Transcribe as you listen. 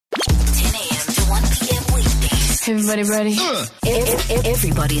Everybody ready?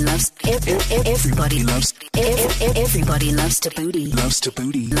 Everybody loves Thabooty.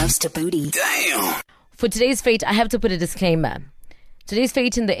 Loves Thabooty. Damn. For today's fate, I have to put a disclaimer. Today's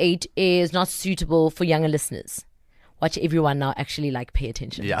fate in the 8 is not suitable for younger listeners. Watch everyone now actually pay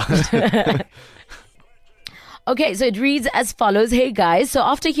attention. Yeah. Okay, so it reads as follows. Hey guys, so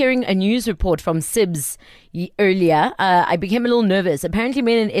after hearing a news report from Sibs earlier, I became a little nervous. Apparently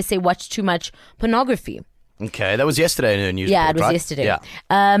me and SA watched too much pornography. Okay, that was yesterday in the news Yeah, report, it was right? yesterday. Yeah.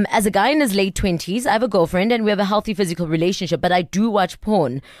 As a guy in his late 20s, I have a girlfriend and we have a healthy physical relationship, but I do watch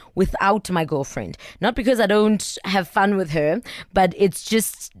porn without my girlfriend. Not because I don't have fun with her, but it's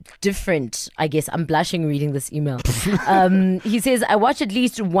just different, I guess. I'm blushing reading this email. He says, I watch at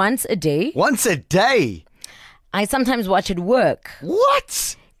least once a day. Once a day? I sometimes watch at work.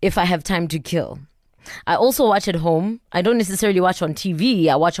 What? If I have time to kill. I also watch at home. I don't necessarily watch on TV.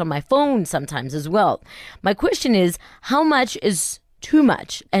 I watch on my phone sometimes as well. My question is, how much is too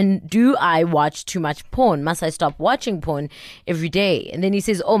much? And do I watch too much porn? Must I stop watching porn every day? And then he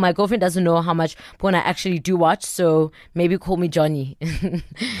says, my girlfriend doesn't know how much porn I actually do watch, so maybe call me Johnny.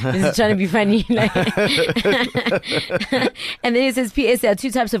 He's trying to be funny. And then he says, P.S. There are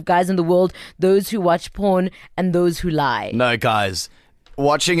two types of guys in the world, those who watch porn and those who lie. No, guys.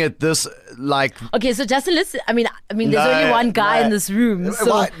 Watching it Okay, so Justin, listen. I mean, there's only one guy in this room. So.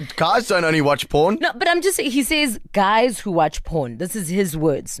 What? Guys don't only watch porn? No, but I'm just saying, he says guys who watch porn. This is his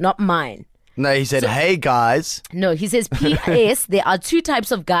words, not mine. No, he said, hey guys. No, he says, P.S. There are two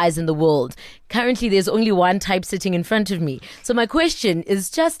types of guys in the world. Currently, there's only one type sitting in front of me. So my question is,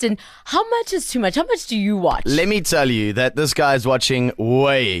 Justin, how much is too much? How much do you watch? Let me tell you that this guy's watching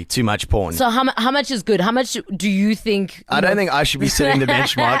way too much porn. So how much is good? How much do you think? I don't think I should be setting the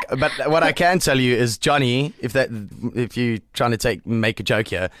benchmark. But what I can tell you is, Johnny, if you're trying to make a joke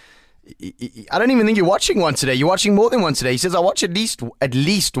here, I don't even think you're watching once a day. You're watching more than once a day. He says, I watch at least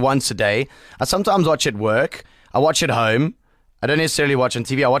once a day. I sometimes watch at work. I watch at home. I don't necessarily watch on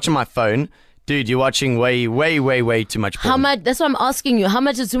TV. I watch on my phone. Dude, you're watching way, way, way, way too much porn. How much? That's what I'm asking you. How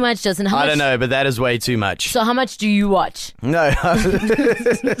much is too much, Justin? I don't know, but that is way too much. So how much do you watch? No.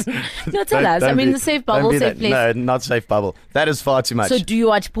 No, tell us. I mean, the safe bubble, safe place. No, not safe bubble. That is far too much. So do you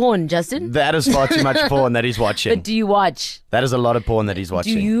watch porn, Justin? That is far too much porn that he's watching. But do you watch? That is a lot of porn that he's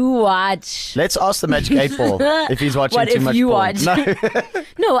watching. Do you watch? Let's ask the Magic 8 Ball if he's watching too much you porn. Watch? No.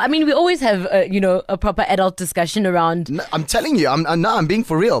 No, I mean, we always have, a proper adult discussion around. No, I'm telling you, I'm being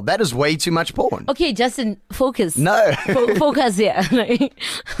for real. That is way too much porn. Okay, Justin, focus. No. Focus here.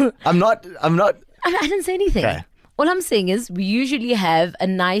 I'm not. I didn't say anything. Okay. All I'm saying is we usually have a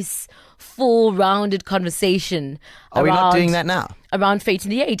nice, full-rounded conversation. Are we not doing that now? Around Fate in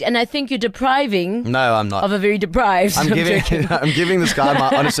the 8. And I think you're depriving. No, I'm not. Of a very deprived. I'm giving this guy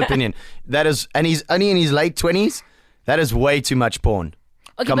my honest opinion. That is, and he's only in his late 20s. That is way too much porn.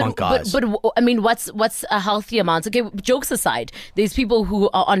 Okay, Come on, guys. But I mean, what's a healthy amount? Okay, jokes aside, there's people who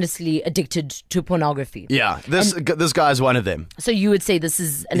are honestly addicted to pornography. Yeah, this guy is one of them. So you would say this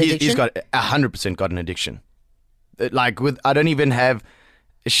is an addiction? He's got 100% got an addiction. I don't even have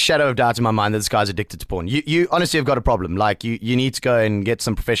a shadow of doubt in my mind that this guy's addicted to porn. You honestly have got a problem. You need to go and get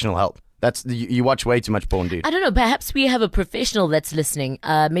some professional help. You watch way too much porn, dude. I don't know. Perhaps we have a professional that's listening.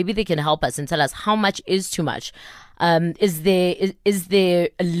 Maybe they can help us and tell us how much is too much. Is there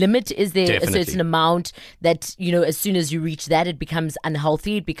a limit? Is there Definitely. a certain amount that, as soon as you reach that, it becomes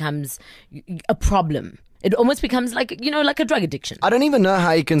unhealthy? It becomes a problem. It almost becomes like a drug addiction. I don't even know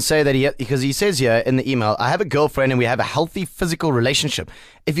how you can say that because he says here in the email, I have a girlfriend and we have a healthy physical relationship.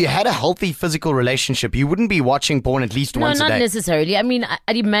 If you had a healthy physical relationship, you wouldn't be watching porn at least once a day. No, not necessarily. I mean,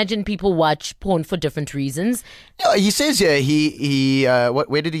 I'd imagine people watch porn for different reasons. No, he says here,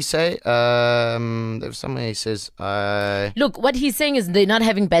 where did he say? There's somewhere he says... Look, what he's saying is they're not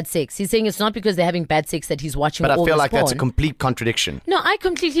having bad sex. He's saying it's not because they're having bad sex that he's watching all this porn. But I feel like that's a complete contradiction. No, I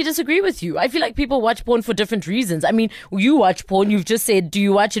completely disagree with you. I feel like people watch porn for different reasons. I mean, you watch porn, you've just said, do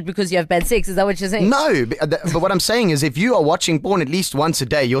you watch it because you have bad sex? Is that what you're saying? No, but what I'm saying is if you are watching porn at least once a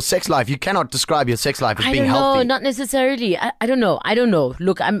day, your sex life, you cannot describe your sex life as being healthy. I don't know, not necessarily. I don't know.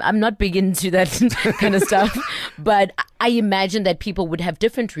 Look, I'm not big into that kind of stuff, but I imagine that people would have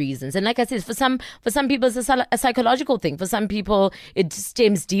different reasons. And like I said, for some people it's a psychological thing. For some people it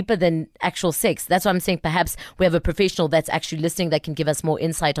stems deeper than actual sex. That's why I'm saying perhaps we have a professional that's actually listening that can give us more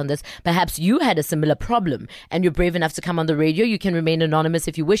insight on this. Perhaps you had a similar problem and you're brave enough to come on the radio. You can remain anonymous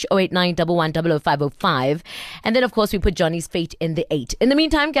if you wish. 089 11 00505. And then of course we put Johnny's fate in the 8. In the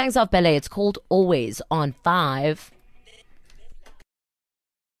meantime, Gangs of Ballet, it's called Always on 5.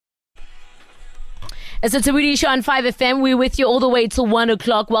 It's a Thabooty show on 5FM. We're with you all the way till 1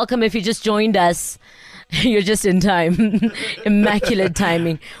 o'clock. Welcome if you just joined us. You're just in time. Immaculate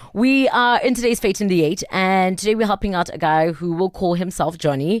timing. We are in today's Fate in the 8, and today we're helping out a guy who will call himself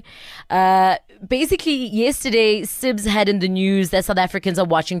Johnny. Basically, yesterday, Sibs had in the news that South Africans are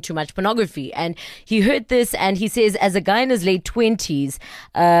watching too much pornography. And he heard this, and he says, as a guy in his late 20s,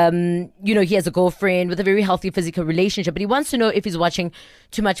 he has a girlfriend with a very healthy physical relationship, but he wants to know if he's watching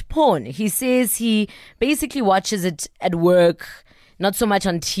too much porn. He says he basically watches it at work, not so much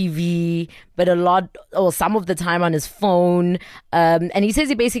on TV, but a lot or some of the time on his phone. And he says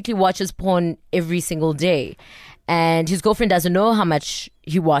he basically watches porn every single day. And his girlfriend doesn't know how much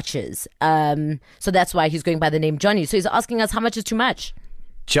he watches. So that's why he's going by the name Johnny. So he's asking us how much is too much.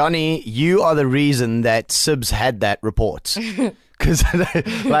 Johnny, you are the reason that Sibs had that report. Because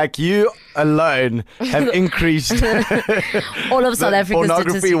you alone have increased all of South Africa's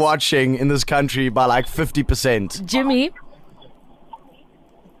pornography statistics. watching in this country by 50%. Jimmy?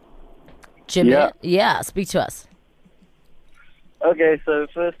 Yeah, speak to us. Okay, so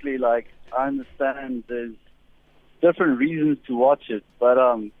firstly, I understand there's different reasons to watch it, but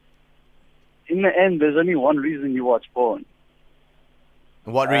in the end, there's only one reason you watch porn.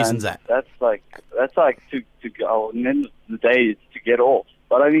 What reason's that? That's to go. And then the day is to get off.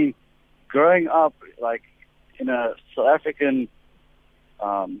 But I mean, growing up in a South African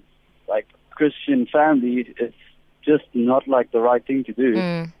Christian family, it's just not the right thing to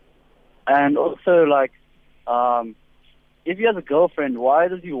do. And also, if he has a girlfriend, why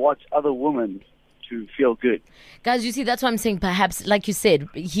does he watch other women to feel good? Guys, you see, that's why I'm saying perhaps, like you said,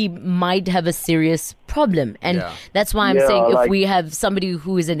 he might have a serious problem. And that's why I'm saying if we have somebody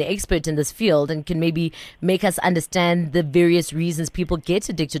who is an expert in this field and can maybe make us understand the various reasons people get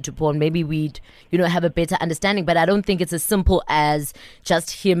addicted to porn, maybe we'd, have a better understanding. But I don't think it's as simple as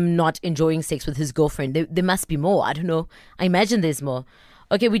just him not enjoying sex with his girlfriend. There must be more. I don't know. I imagine there's more.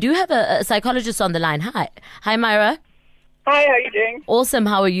 Okay, we do have a psychologist on the line. Hi, Myra. Hi, how are you doing? Awesome.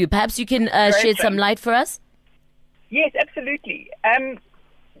 How are you? Perhaps you can shed some light for us? Yes, absolutely.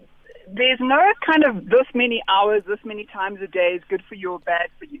 There's no kind of this many hours, this many times a day is good for you or bad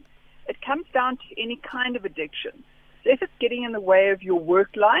for you. It comes down to any kind of addiction. So if it's getting in the way of your work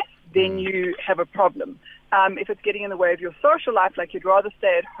life, then you have a problem. If it's getting in the way of your social life, like you'd rather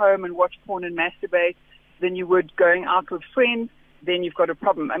stay at home and watch porn and masturbate than you would going out with friends, then you've got a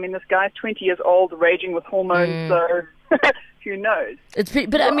problem. I mean, this guy's 20 years old, raging with hormones, so who knows?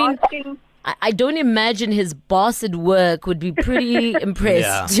 I don't imagine his boss at work would be pretty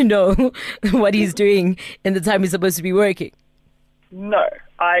impressed to know what he's doing in the time he's supposed to be working. No,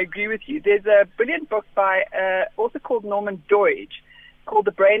 I agree with you. There's a brilliant book by an author called Norman Doidge called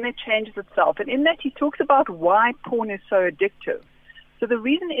The Brain That Changes Itself. And in that, he talks about why porn is so addictive. So the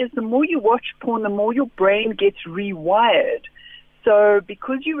reason is the more you watch porn, the more your brain gets rewired. So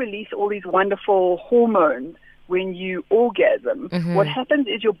because you release all these wonderful hormones when you orgasm, what happens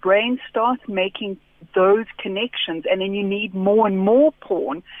is your brain starts making those connections, and then you need more and more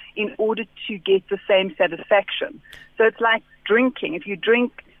porn in order to get the same satisfaction. So it's like drinking. If you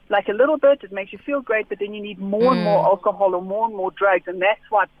drink a little bit, it makes you feel great, but then you need more and more alcohol or more drugs, and that's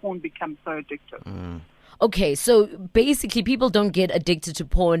why porn becomes so addictive. Okay, so basically people don't get addicted to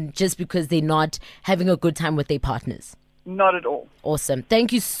porn just because they're not having a good time with their partners. Not at all. Awesome.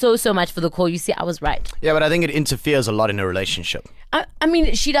 Thank you so much for the call. You see, I was right. Yeah, but I think it interferes a lot in a relationship. I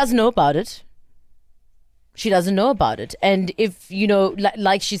mean, she doesn't know about it. She doesn't know about it. And if,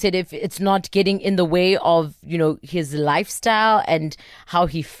 like she said, if it's not getting in the way of, his lifestyle and how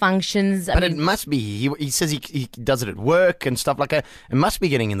he functions. But it must be. He says he does it at work and stuff like that. It must be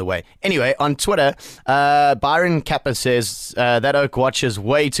getting in the way. Anyway, on Twitter, Byron Kappa says that Oak watches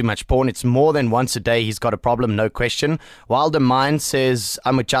way too much porn. It's more than once a day. He's got a problem, no question. Wilder Mind says,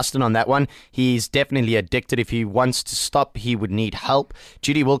 I'm with Justin on that one. He's definitely addicted. If he wants to stop, he would need help.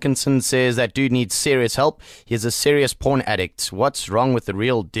 Judy Wilkinson says that dude needs serious help. He's a serious porn addict. What's wrong with the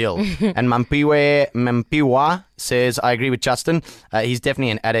real deal? And Mampiwa says, I agree with Justin. He's definitely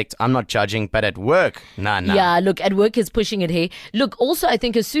an addict. I'm not judging, but at work, nah. Yeah, look, at work is pushing it, hey. Look, also, I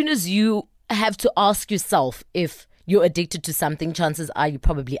think as soon as you have to ask yourself if you're addicted to something, chances are you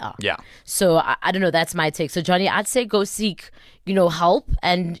probably are. Yeah. So I don't know, that's my take. So Johnny, I'd say go seek, help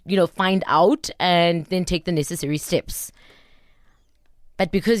and, find out and then take the necessary steps.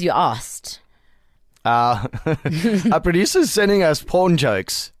 But because you asked... our producer's sending us porn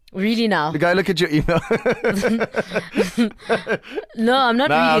jokes. Really now? Go look at your email. No, I'm not reading it.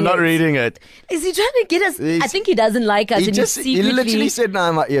 No, I'm not reading it. Is he trying to get us? I think he doesn't like us. He literally said,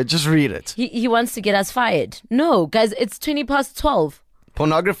 no, just read it. He wants to get us fired. No, guys, it's 12:20.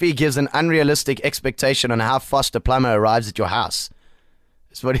 Pornography gives an unrealistic expectation on how fast a plumber arrives at your house.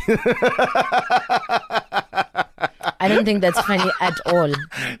 That's what I don't think that's funny at all.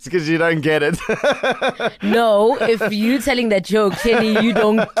 It's because you don't get it. No, if you telling that joke, Kenny, you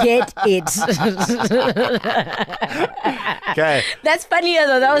don't get it. Okay. That's funnier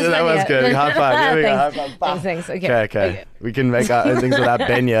though. That was funnier. That was good. High five. Here we go. High five. Thanks. Okay. Okay. We can make our own things without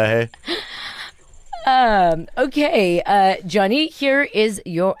Benya, hey? Okay, Johnny, here is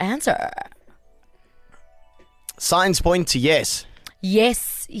your answer. Signs point to yes.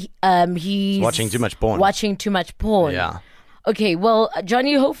 Yes, he's Watching too much porn. Watching too much porn. Yeah. Okay, well,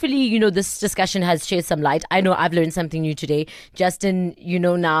 Johnny, hopefully, this discussion has shed some light. I know I've learned something new today. Justin,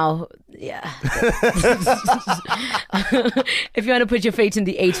 now, yeah. If you want to put your fate in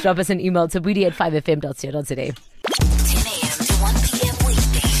the 8, drop us an email to thabooty@5fm.co.za. 10 a.m. to 1 p.m.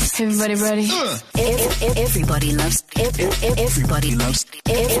 weekdays. Everybody ready? Everybody loves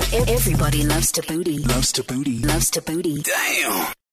Thabooty. Loves Thabooty. Damn.